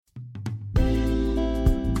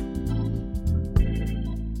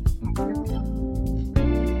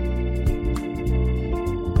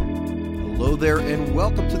there, and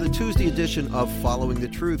welcome to the Tuesday edition of Following the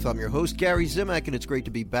Truth. I'm your host, Gary Zimak, and it's great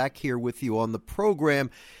to be back here with you on the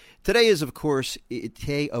program. Today is, of course,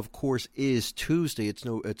 is Tuesday. It's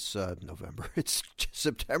November. It's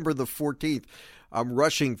September the 14th. I'm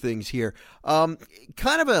rushing things here. Kind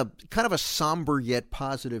of a somber yet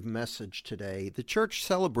positive message today. The church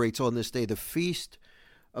celebrates on this day the feast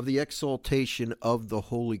of the exaltation of the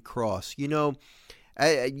Holy Cross. You know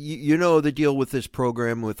the deal with this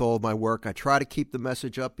program, with all of my work. I try to keep the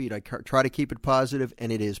message upbeat. I try to keep it positive,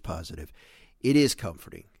 and it is positive. It is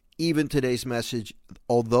comforting. Even today's message,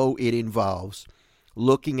 although it involves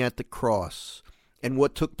looking at the cross and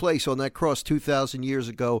what took place on that cross 2,000 years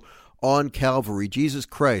ago on Calvary. Jesus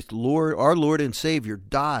Christ, our Lord and Savior,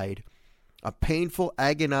 died a painful,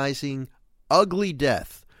 agonizing, ugly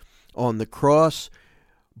death on the cross.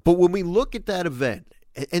 But when we look at that event,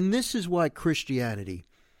 and this is why Christianity,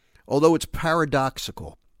 although it's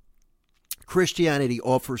paradoxical, Christianity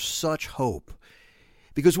offers such hope.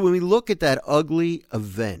 Because when we look at that ugly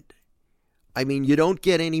event, I mean, you don't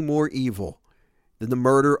get any more evil than the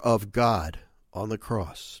murder of God on the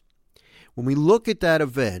cross. When we look at that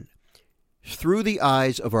event, through the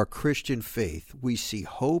eyes of our Christian faith, we see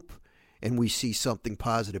hope and we see something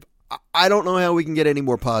positive. I don't know how we can get any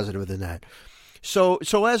more positive than that. So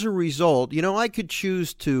as a result, I could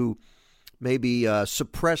choose to maybe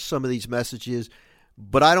suppress some of these messages,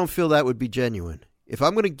 but I don't feel that would be genuine. If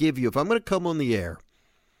I'm going to come on the air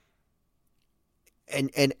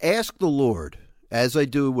and ask the Lord, as I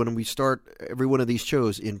do when we start every one of these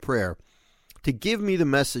shows in prayer, to give me the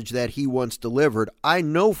message that he wants delivered, I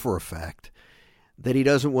know for a fact that he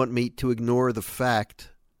doesn't want me to ignore the fact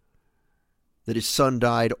that his son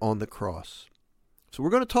died on the cross. So we're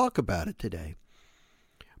going to talk about it today.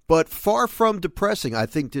 But far from depressing, I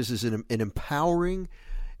think this is an empowering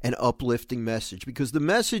and uplifting message, because the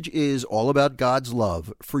message is all about God's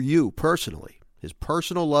love for you personally, his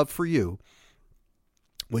personal love for you.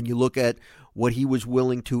 When you look at what he was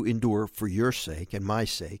willing to endure for your sake and my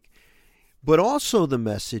sake. But also the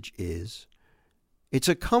message is, it's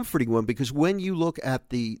a comforting one, because when you look at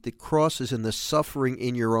the crosses and the suffering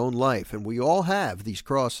in your own life, and we all have these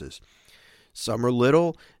crosses, some are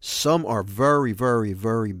little, some are very, very,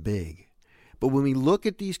 very big. But when we look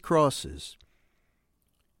at these crosses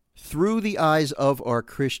through the eyes of our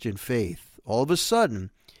Christian faith, all of a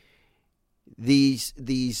sudden, these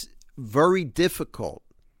very difficult,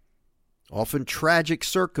 often tragic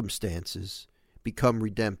circumstances become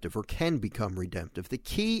redemptive, or can become redemptive. The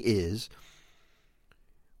key is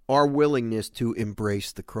our willingness to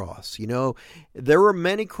embrace the cross. There are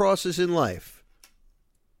many crosses in life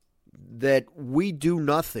that we do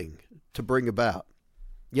nothing to bring about.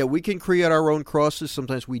 Yeah, we can create our own crosses.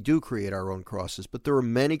 Sometimes we do create our own crosses, but there are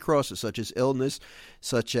many crosses, such as illness,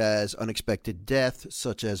 such as unexpected death,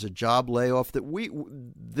 such as a job layoff, that we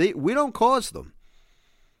don't cause them.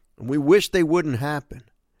 And we wish they wouldn't happen.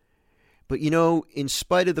 But, in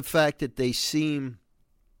spite of the fact that they seem,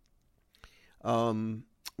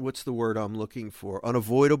 what's the word I'm looking for?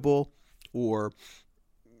 Unavoidable, or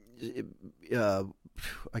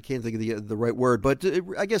I can't think of the right word, but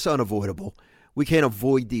I guess unavoidable. We can't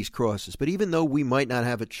avoid these crosses. But even though we might not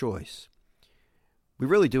have a choice, we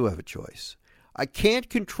really do have a choice. I can't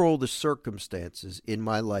control the circumstances in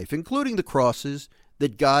my life, including the crosses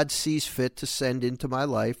that God sees fit to send into my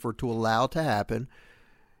life or to allow to happen.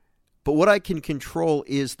 But what I can control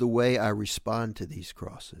is the way I respond to these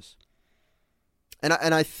crosses. And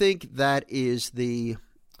I think that's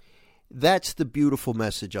the beautiful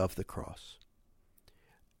message of the cross.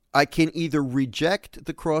 I can either reject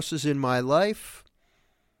the crosses in my life,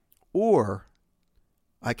 or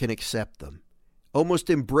I can accept them. Almost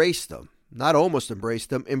embrace them. Not almost embrace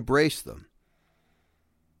them, embrace them.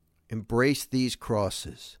 Embrace these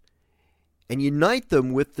crosses and unite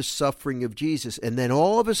them with the suffering of Jesus. And then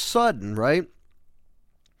all of a sudden, right,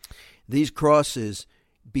 these crosses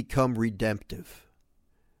become redemptive.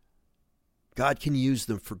 God can use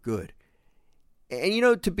them for good.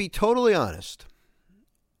 And to be totally honest,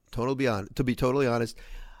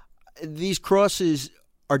 these crosses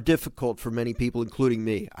are difficult for many people, including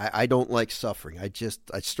me. I don't like suffering. I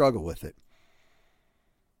struggle with it.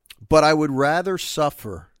 But I would rather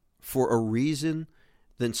suffer for a reason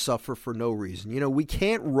than suffer for no reason. We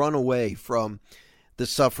can't run away from the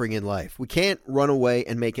suffering in life. We can't run away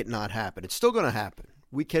and make it not happen. It's still going to happen.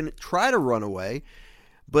 We can try to run away,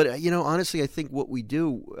 but honestly, I think what we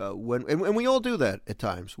do and we all do that at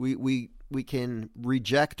times. We can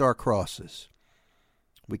reject our crosses.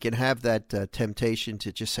 We can have that temptation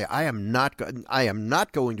to just say, I am not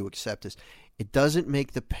going to accept this. It doesn't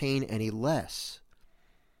make the pain any less.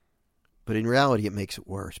 But in reality, it makes it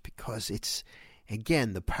worse because it's,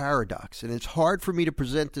 again, the paradox. And it's hard for me to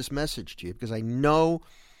present this message to you because I know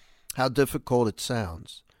how difficult it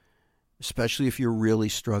sounds, especially if you're really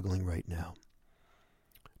struggling right now.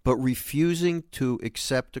 But refusing to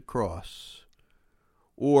accept a cross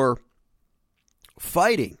or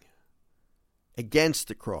fighting against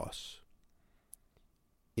the cross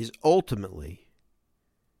is ultimately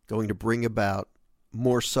going to bring about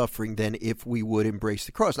more suffering than if we would embrace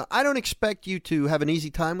the cross. Now, I don't expect you to have an easy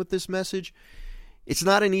time with this message. It's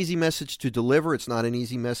not an easy message to deliver. It's not an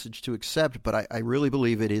easy message to accept, but I really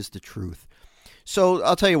believe it is the truth. So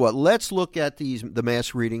I'll tell you what, let's look at the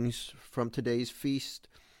Mass readings from today's Feast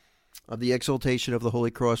of the Exaltation of the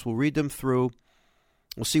Holy Cross. We'll read them through.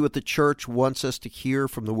 We'll see what the Church wants us to hear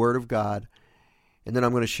from the Word of God. And then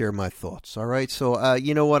I'm going to share my thoughts. All right. So,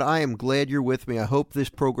 you know what? I am glad you're with me. I hope this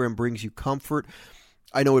program brings you comfort.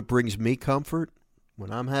 I know it brings me comfort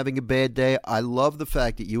when I'm having a bad day. I love the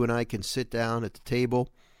fact that you and I can sit down at the table,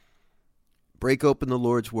 break open the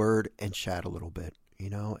Lord's Word, and chat a little bit,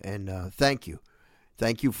 and thank you.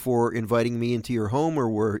 Thank you for inviting me into your home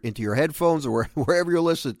or into your headphones or wherever you're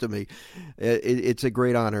listening to me. It's a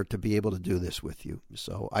great honor to be able to do this with you.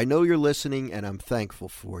 So I know you're listening, and I'm thankful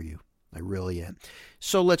for you. I really am.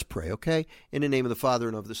 So let's pray, okay? In the name of the Father,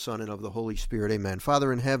 and of the Son, and of the Holy Spirit, amen.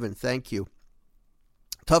 Father in heaven, thank you.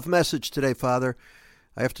 Tough message today, Father.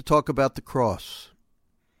 I have to talk about the cross.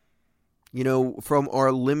 From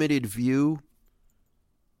our limited view,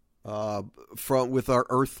 with our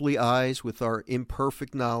earthly eyes, with our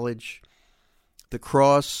imperfect knowledge, the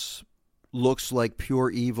cross looks like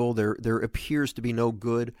pure evil. There appears to be no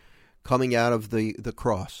good coming out of the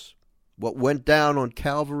cross. What went down on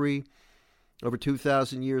Calvary over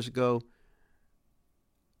 2,000 years ago,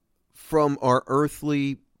 from our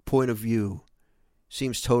earthly point of view,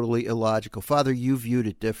 seems totally illogical. Father, you viewed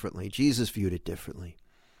it differently. Jesus viewed it differently.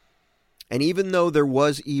 And even though there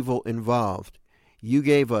was evil involved, you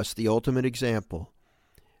gave us the ultimate example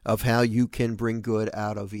of how you can bring good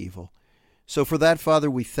out of evil. So for that, Father,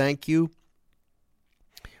 we thank you.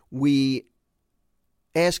 We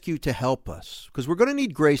ask you to help us, because we're going to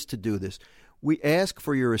need grace to do this. We ask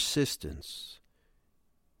for your assistance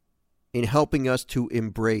in helping us to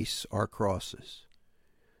embrace our crosses.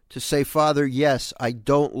 To say, Father, yes, I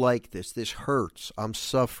don't like this. This hurts. I'm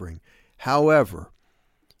suffering. However,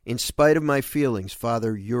 in spite of my feelings,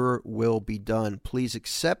 Father, your will be done. Please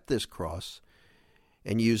accept this cross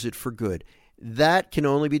and use it for good. That can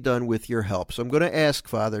only be done with your help. So I'm going to ask,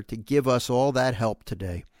 Father, to give us all that help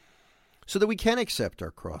today so that we can accept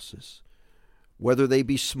our crosses, whether they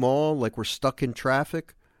be small, like we're stuck in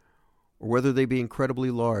traffic, or whether they be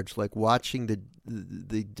incredibly large, like watching the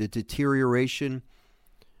deterioration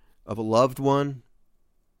of a loved one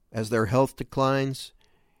as their health declines,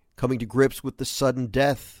 coming to grips with the sudden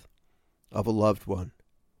death of a loved one,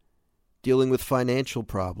 dealing with financial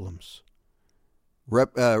problems,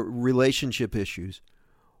 relationship issues.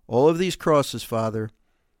 All of these crosses, Father,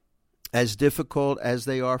 as difficult as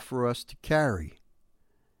they are for us to carry,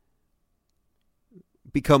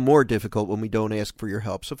 become more difficult when we don't ask for your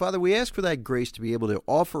help. So, Father, we ask for that grace to be able to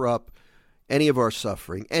offer up any of our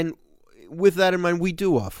suffering. And with that in mind, we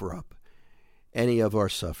do offer up any of our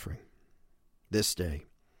suffering this day.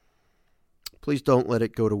 Please don't let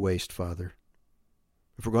it go to waste, Father.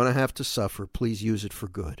 If we're going to have to suffer, please use it for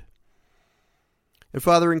good. And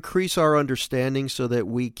Father, increase our understanding so that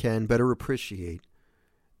we can better appreciate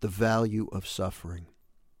the value of suffering.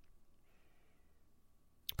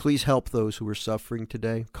 Please help those who are suffering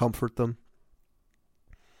today. Comfort them,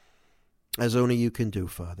 as only you can do,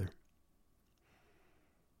 Father.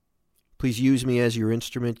 Please use me as your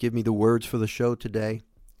instrument. Give me the words for the show today.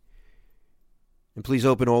 And please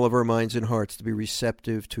open all of our minds and hearts to be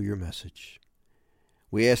receptive to your message.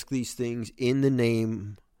 We ask these things in the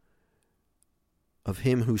name of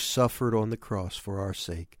him who suffered on the cross for our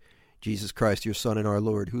sake, Jesus Christ, your Son and our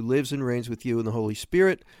Lord, who lives and reigns with you in the Holy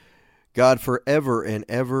Spirit, God forever and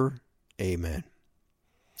ever. Amen.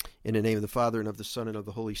 In the name of the Father, and of the Son, and of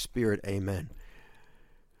the Holy Spirit. Amen.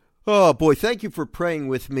 Oh, boy, thank you for praying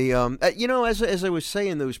with me. As I was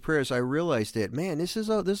saying those prayers, I realized that, man, this is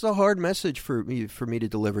a hard message for me to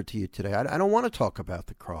deliver to you today. I don't want to talk about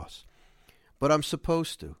the cross, but I'm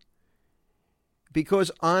supposed to.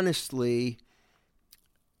 Because honestly,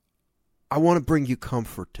 I want to bring you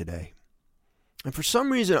comfort today. And for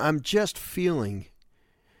some reason, I'm just feeling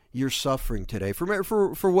your suffering today. From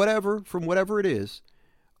whatever it is,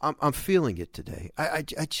 I'm feeling it today.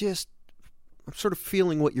 I'm sort of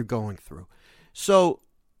feeling what you're going through. So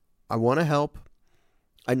I want to help.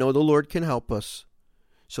 I know the Lord can help us.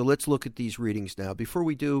 So let's look at these readings now. Before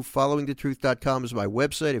we do, followingthetruth.com is my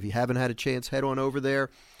website. If you haven't had a chance, head on over there.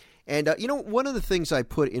 And, one of the things I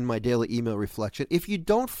put in my daily email reflection, if you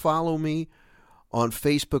don't follow me on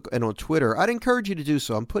Facebook and on Twitter, I'd encourage you to do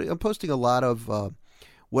so. I'm posting a lot of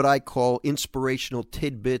what I call inspirational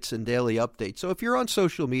tidbits and daily updates. So if you're on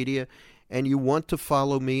social media and you want to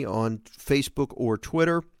follow me on Facebook or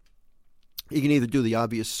Twitter, you can either do the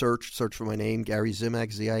obvious search for my name, Gary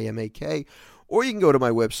Zimak, Zimak, or you can go to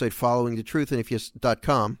my website,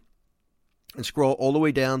 followingthetruth.com, and scroll all the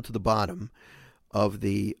way down to the bottom of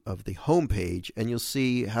the homepage, and you'll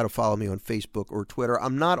see how to follow me on Facebook or Twitter.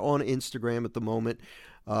 I'm not on Instagram at the moment.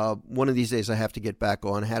 One of these days I have to get back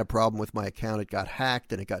on. I had a problem with my account. It got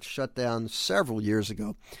hacked and it got shut down several years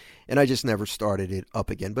ago, and I just never started it up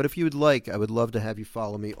again. But if you would like, I would love to have you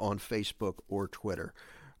follow me on Facebook or Twitter.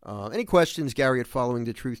 Any questions, Gary at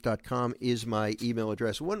followingthetruth.com is my email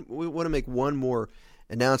address. We want to make one more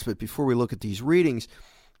announcement before we look at these readings.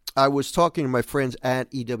 I was talking to my friends at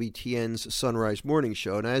EWTN's Sunrise Morning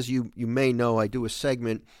Show, and as you may know, I do a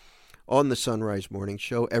segment on the Sunrise Morning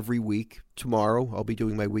Show every week. Tomorrow, I'll be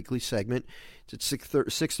doing my weekly segment. It's at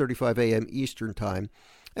 6:35 a.m. Eastern Time.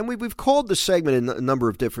 And we've called the segment a number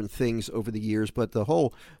of different things over the years, but the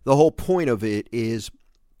whole point of it is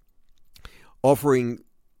offering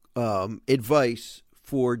advice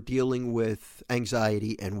for dealing with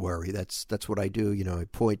anxiety and worry. That's what I do.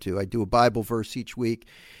 I do a Bible verse each week,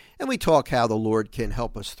 and we talk how the Lord can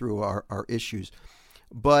help us through our issues.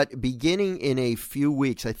 But beginning in a few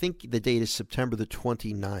weeks, I think the date is September the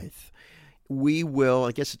 29th, we will,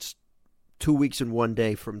 I guess it's 2 weeks and 1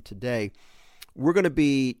 day from today, we're going to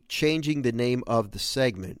be changing the name of the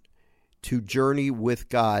segment to Journey with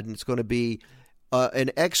God, and it's going to be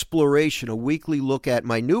an exploration, a weekly look at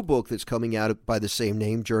my new book that's coming out by the same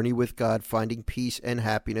name, Journey with God, Finding Peace and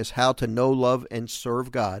Happiness, How to Know, Love, and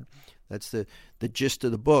Serve God. That's the gist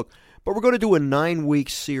of the book. But we're going to do a 9-week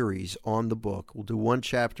series on the book. We'll do one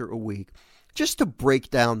chapter a week just to break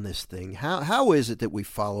down this thing. How is it that we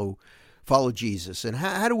follow Jesus? And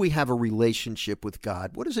how do we have a relationship with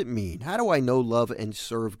God? What does it mean? How do I know, love, and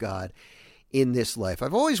serve God in this life?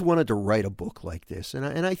 I've always wanted to write a book like this, and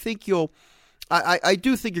I think I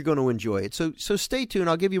do think you're going to enjoy it. So stay tuned.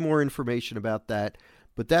 I'll give you more information about that.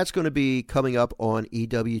 But that's going to be coming up on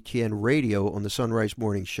EWTN Radio on the Sunrise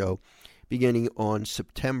Morning Show beginning on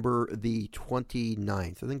September the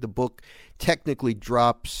 29th. I think the book technically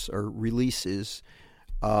drops or releases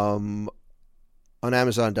on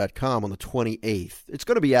Amazon.com on the 28th. It's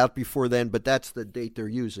going to be out before then, but that's the date they're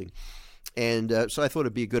using. And so I thought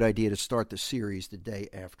it'd be a good idea to start the series the day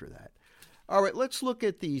after that. All right, let's look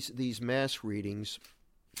at these mass readings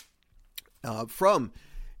from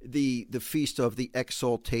the Feast of the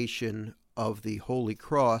Exaltation of the Holy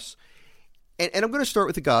Cross. And I'm going to start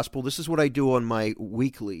with the gospel. This is what I do on my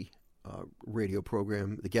weekly radio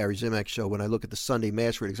program, the Gary Zimak Show, when I look at the Sunday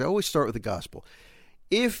mass readings. I always start with the gospel.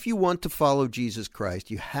 If you want to follow Jesus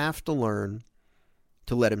Christ, you have to learn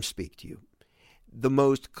to let him speak to you. The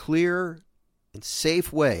most clear and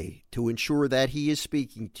safe way to ensure that he is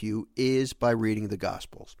speaking to you is by reading the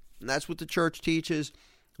Gospels. And that's what the church teaches.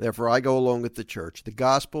 Therefore, I go along with the church. The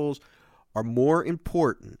Gospels are more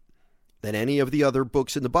important than any of the other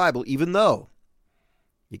books in the Bible, even though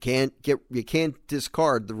you can't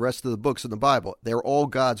discard the rest of the books in the Bible. They're all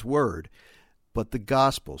God's Word. But the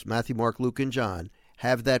Gospels, Matthew, Mark, Luke, and John,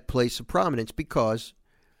 have that place of prominence because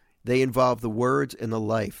they involve the words and the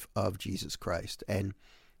life of Jesus Christ. And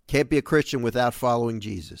can't be a Christian without following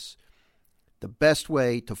Jesus. The best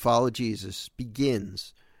way to follow Jesus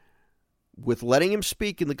begins with letting him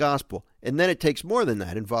speak in the gospel. And then it takes more than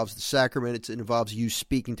that. It involves the sacrament. It involves you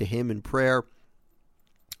speaking to him in prayer.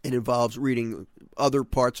 It involves reading other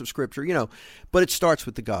parts of Scripture, But it starts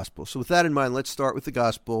with the gospel. So with that in mind, let's start with the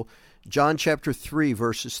gospel. John chapter 3,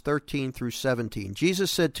 verses 13 through 17.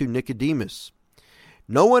 Jesus said to Nicodemus,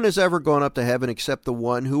 "No one has ever gone up to heaven except the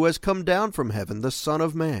one who has come down from heaven, the Son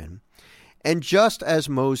of Man. And just as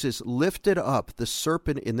Moses lifted up the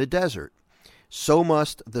serpent in the desert, so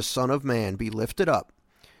must the Son of Man be lifted up,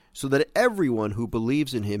 so that everyone who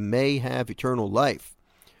believes in him may have eternal life.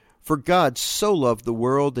 For God so loved the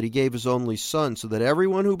world that he gave his only Son, so that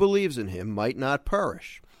everyone who believes in him might not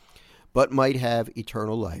perish, but might have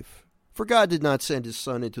eternal life. For God did not send his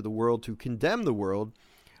Son into the world to condemn the world,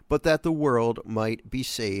 but that the world might be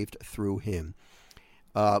saved through him."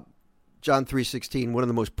 John 3:16, one of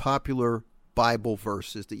the most popular Bible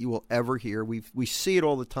verses that you will ever hear. We see it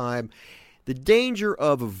all the time. The danger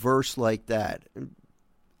of a verse like that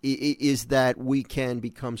is that we can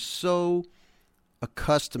become so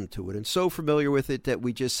accustomed to it and so familiar with it that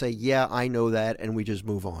we just say, yeah, I know that, and we just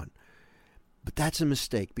move on. But that's a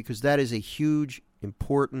mistake, because that is a huge,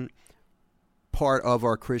 important part of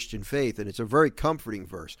our Christian faith, and it's a very comforting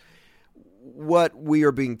verse. What we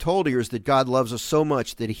are being told here is that God loves us so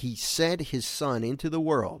much that he sent his son into the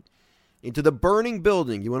world, into the burning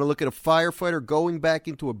building. You want to look at a firefighter going back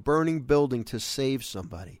into a burning building to save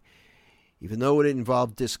somebody. Even though it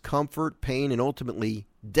involved discomfort, pain, and ultimately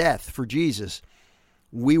death for Jesus,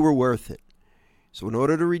 we were worth it. So in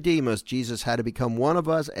order to redeem us, Jesus had to become one of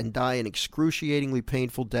us and die an excruciatingly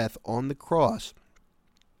painful death on the cross.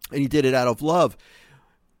 And he did it out of love.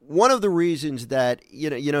 One of the reasons that,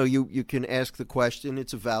 you can ask the question,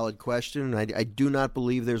 it's a valid question, and I do not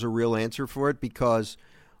believe there's a real answer for it, because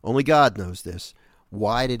only God knows this.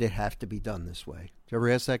 Why did it have to be done this way? Did you ever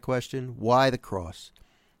ask that question? Why the cross?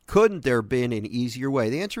 Couldn't there have been an easier way?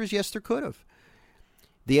 The answer is yes, there could have.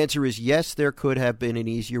 The answer is yes, there could have been an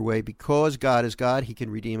easier way. Because God is God, he can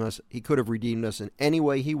redeem us. He could have redeemed us in any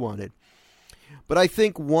way he wanted. But I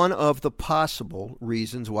think one of the possible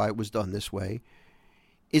reasons why it was done this way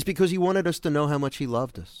is because he wanted us to know how much he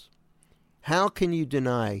loved us. How can you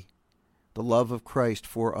deny the love of Christ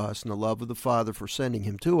for us and the love of the Father for sending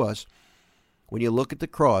him to us when you look at the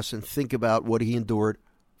cross and think about what he endured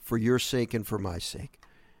for your sake and for my sake?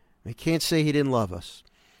 I can't say he didn't love us.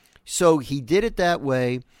 So he did it that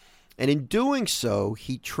way, and in doing so,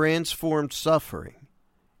 he transformed suffering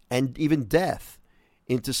and even death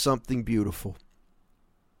into something beautiful.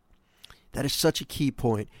 That is such a key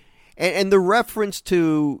point. And the reference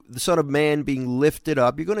to the Son of Man being lifted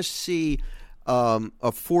up, you're going to see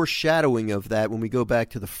a foreshadowing of that when we go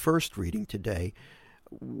back to the first reading today,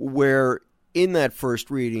 where in that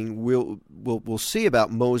first reading we'll see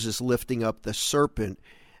about Moses lifting up the serpent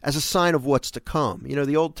as a sign of what's to come. You know,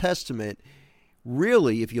 the Old Testament,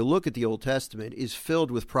 really, if you look at the Old Testament, is filled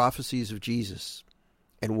with prophecies of Jesus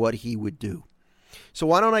and what he would do. So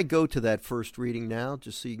why don't I go to that first reading now,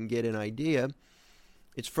 just so you can get an idea.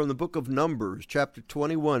 It's from the book of Numbers, chapter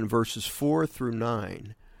 21, verses 4 through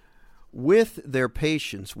 9. With their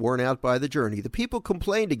patience worn out by the journey, the people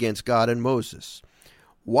complained against God and Moses.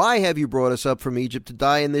 Why have you brought us up from Egypt to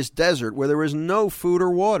die in this desert where there is no food or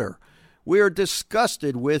water? We are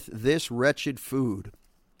disgusted with this wretched food.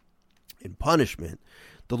 In punishment,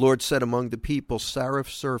 the Lord set among the people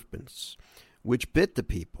seraph serpents, which bit the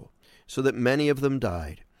people, so that many of them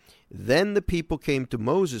died. Then the people came to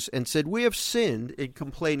Moses and said, we have sinned in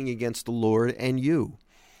complaining against the Lord and you.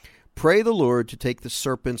 Pray the Lord to take the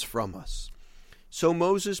serpents from us. So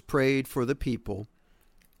Moses prayed for the people,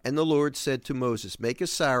 and the Lord said to Moses, make a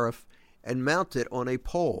seraph and mount it on a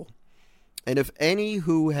pole. And if any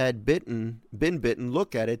who had been bitten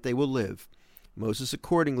look at it, they will live. Moses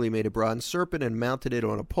accordingly made a bronze serpent and mounted it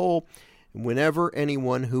on a pole. And whenever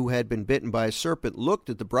anyone who had been bitten by a serpent looked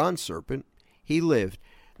at the bronze serpent, he lived.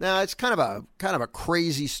 Now, it's kind of a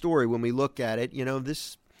crazy story when we look at it. You know,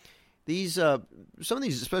 some of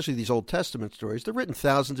these, especially these Old Testament stories, they're written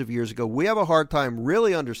thousands of years ago. We have a hard time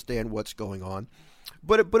really understand what's going on.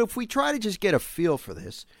 But if we try to just get a feel for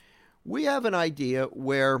this, we have an idea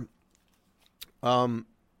where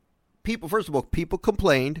people, first of all, people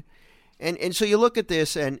complained, and so you look at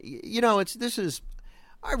this, and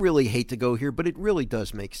I really hate to go here, but it really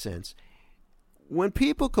does make sense. When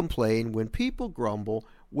people complain, when people grumble,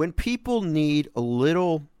 when people need a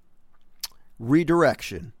little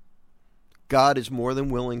redirection, God is more than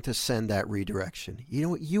willing to send that redirection. You know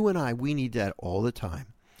what? You and I, we need that all the time.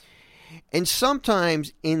 And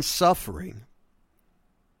sometimes in suffering,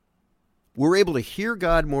 we're able to hear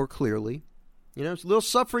God more clearly. You know, a little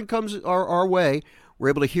suffering comes our way. We're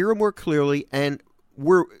able to hear him more clearly, and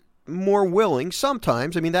we're more willing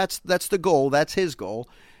sometimes. I mean, that's the goal. That's his goal,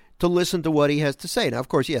 to listen to what he has to say. Now, of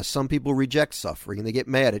course, yes, some people reject suffering, and they get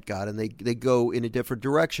mad at God, and they go in a different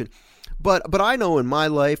direction. But I know in my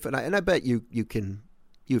life, and I bet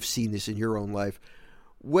you've seen this in your own life,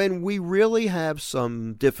 when we really have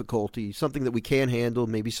some difficulty, something that we can't handle,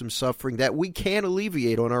 maybe some suffering that we can't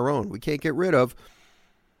alleviate on our own, we can't get rid of,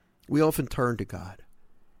 we often turn to God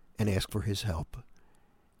and ask for his help.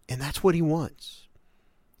 And that's what he wants.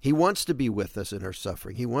 He wants to be with us in our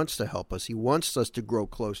suffering. He wants to help us. He wants us to grow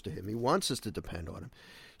close to him. He wants us to depend on him.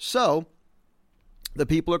 So the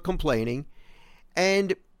people are complaining,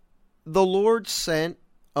 and the Lord sent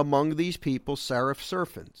among these people seraph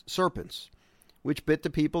serpents, which bit the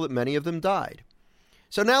people, that many of them died.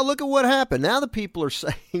 So now look at what happened. Now the people are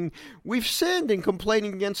saying, we've sinned in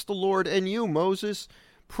complaining against the Lord and you, Moses.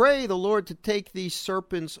 Pray the Lord to take these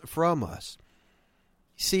serpents from us.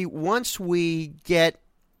 See, once we get,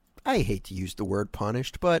 I hate to use the word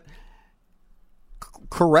punished, but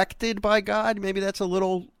corrected by God. Maybe that's a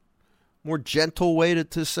little more gentle way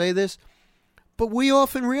to say this. But we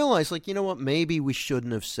often realize, like, you know what, maybe we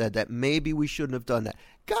shouldn't have said that. Maybe we shouldn't have done that.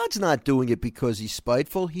 God's not doing it because he's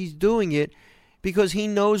spiteful. He's doing it because he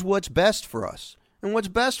knows what's best for us. And what's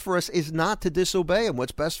best for us is not to disobey him.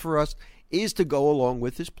 What's best for us is to go along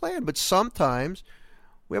with his plan. But sometimes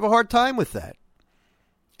we have a hard time with that.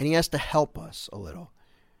 And he has to help us a little.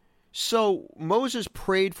 So Moses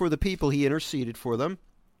prayed for the people. He interceded for them.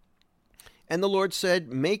 And the Lord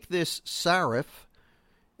said, make this Sarif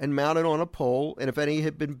and mount it on a pole. And if any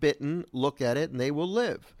have been bitten, look at it and they will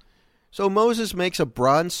live. So Moses makes a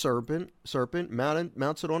bronze serpent,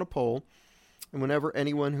 mounts it on a pole. And whenever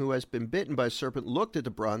anyone who has been bitten by a serpent looked at the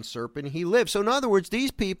bronze serpent, he lived. So in other words,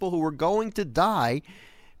 these people who were going to die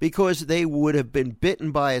because they would have been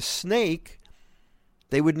bitten by a snake,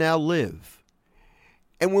 they would now live.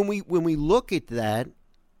 And when we look at that,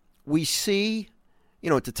 we see,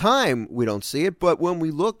 at the time we don't see it, but when we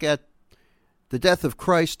look at the death of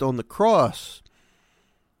Christ on the cross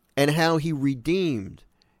and how he redeemed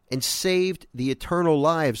and saved the eternal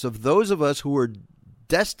lives of those of us who were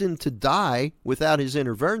destined to die without his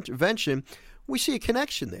intervention, we see a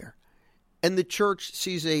connection there. And the church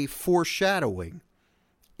sees a foreshadowing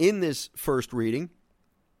in this first reading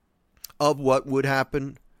of what would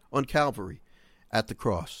happen on Calvary at the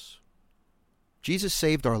cross. Jesus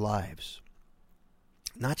saved our lives,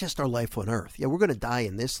 not just our life on earth. Yeah, we're going to die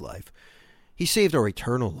in this life. He saved our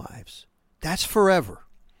eternal lives. That's forever.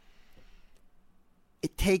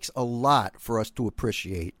 It takes a lot for us to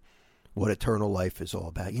appreciate what eternal life is all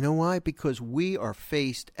about. You know why? Because we are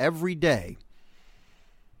faced every day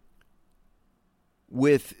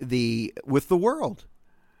with the world.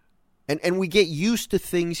 And we get used to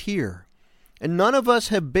things here. And none of us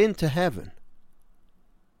have been to heaven.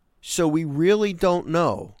 So we really don't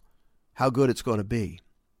know how good it's going to be.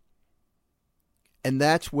 And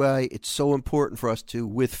that's why it's so important for us to,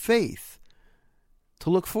 with faith,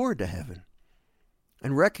 to look forward to heaven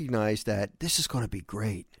and recognize that this is going to be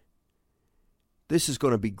great. This is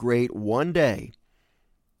going to be great one day,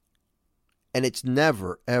 and it's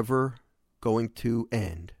never, ever going to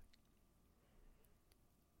end.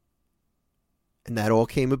 And that all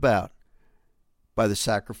came about by the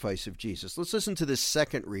sacrifice of Jesus. Let's listen to this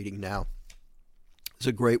second reading now. It's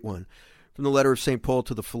a great one. From the letter of St. Paul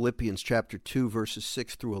to the Philippians, chapter 2, verses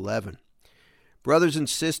 6 through 11. Brothers and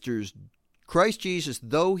sisters, Christ Jesus,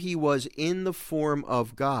 though he was in the form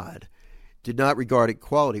of God, did not regard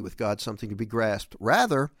equality with God something to be grasped.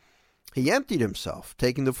 Rather, he emptied himself,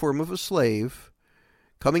 taking the form of a slave,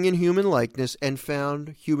 coming in human likeness, and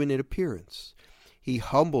found human in appearance. He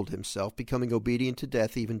humbled himself, becoming obedient to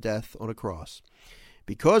death, even death on a cross.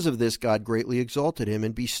 Because of this, God greatly exalted him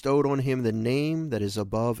and bestowed on him the name that is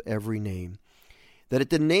above every name, that at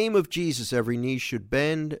the name of Jesus every knee should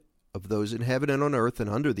bend, of those in heaven and on earth and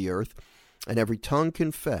under the earth, and every tongue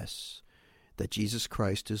confess that Jesus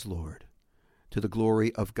Christ is Lord, to the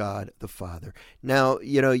glory of God the Father. Now,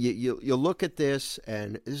 you look at this,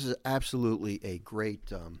 and this is absolutely a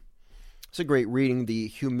great it's a great reading, the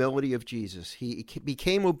humility of Jesus. He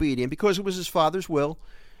became obedient because it was his Father's will.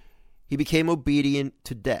 He became obedient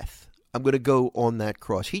to death. I'm going to go on that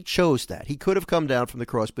cross. He chose that. He could have come down from the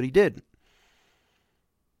cross, but he didn't.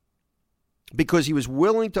 Because he was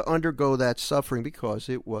willing to undergo that suffering because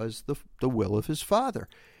it was the will of his Father.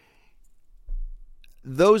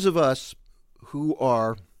 Those of us who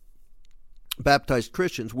are baptized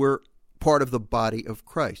Christians, we're part of the body of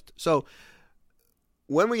Christ. So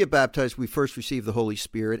when we get baptized, we first receive the Holy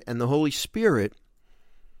Spirit, and the Holy Spirit,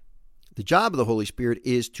 the job of the Holy Spirit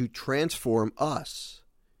is to transform us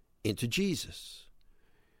into Jesus.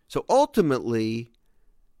 So ultimately,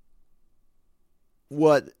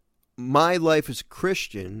 what my life as a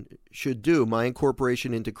Christian should do, my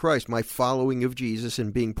incorporation into Christ, my following of Jesus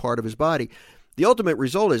and being part of his body, the ultimate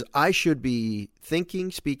result is I should be thinking,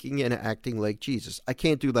 speaking, and acting like Jesus. I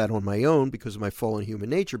can't do that on my own because of my fallen human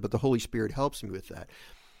nature, but the Holy Spirit helps me with that.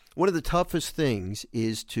 One of the toughest things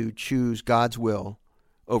is to choose God's will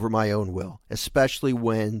over my own will, especially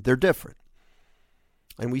when they're different.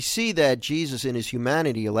 And we see that Jesus in his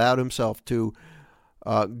humanity allowed himself to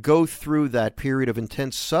go through that period of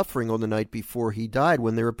intense suffering on the night before he died,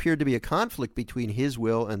 when there appeared to be a conflict between his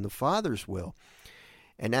will and the Father's will.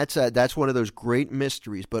 And that's one of those great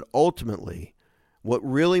mysteries. But ultimately, what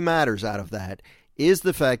really matters out of that is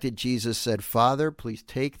the fact that Jesus said, Father, please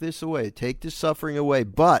take this away, take this suffering away,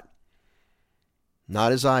 but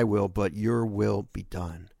not as I will, but your will be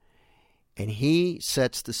done. And he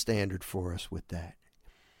sets the standard for us with that.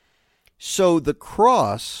 So the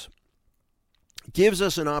cross gives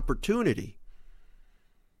us an opportunity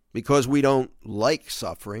because we don't like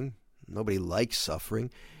suffering, nobody likes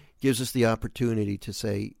suffering, gives us the opportunity to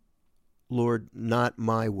say, Lord, not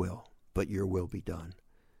my will, but your will be done.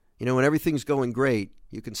 You know, when everything's going great,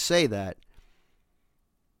 you can say that,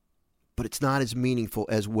 but it's not as meaningful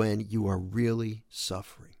as when you are really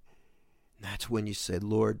suffering. And that's when you say,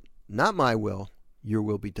 Lord, not my will, your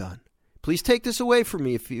will be done. Please take this away from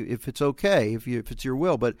me if it's okay, if it's your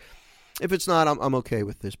will. But if it's not, I'm okay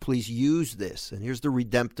with this. Please use this. And here's the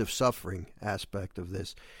redemptive suffering aspect of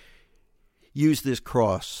this. Use this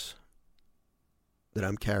cross that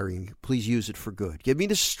I'm carrying. Please use it for good. Give me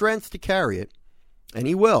the strength to carry it, and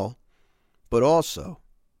he will. But also,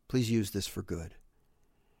 please use this for good.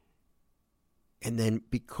 And then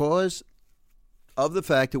because of the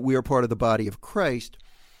fact that we are part of the body of Christ,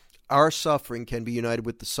 our suffering can be united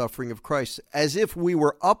with the suffering of Christ, as if we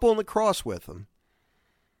were up on the cross with him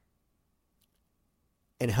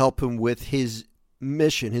and help him with his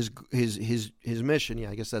mission, his mission, yeah,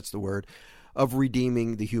 I guess that's the word, of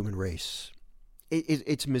redeeming the human race.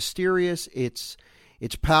 It's mysterious, it's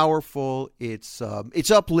powerful, it's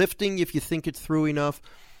uplifting if you think it through enough.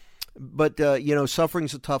 But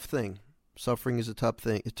suffering's a tough thing. Suffering is a tough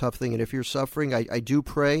thing. And if you're suffering, I do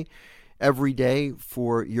pray every day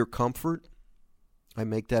for your comfort. I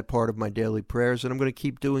make that part of my daily prayers, and I'm going to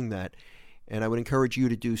keep doing that. And I would encourage you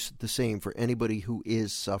to do the same for anybody who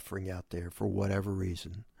is suffering out there for whatever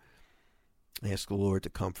reason. Ask the Lord to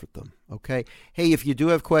comfort them. Okay? Hey, if you do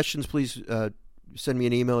have questions, please send me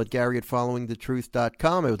an email at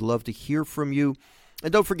gary@followingthetruth.com. I would love to hear from you.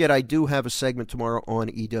 And don't forget, I do have a segment tomorrow on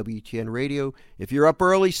EWTN Radio. If you're up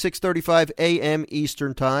early, 6:35 a.m.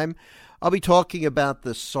 Eastern Time, I'll be talking about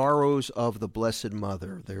the sorrows of the Blessed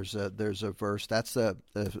Mother. There's a verse. That's a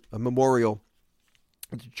memorial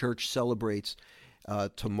the church celebrates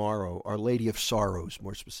tomorrow, Our Lady of Sorrows,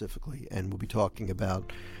 more specifically. And we'll be talking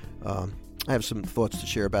about, I have some thoughts to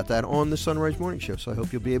share about that on the Sunrise Morning Show, so I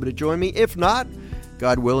hope you'll be able to join me. If not,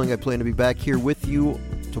 God willing, I plan to be back here with you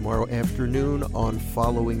tomorrow afternoon on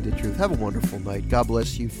Following the Truth. Have a wonderful night. God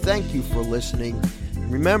bless you. Thank you for listening.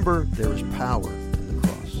 Remember, there is power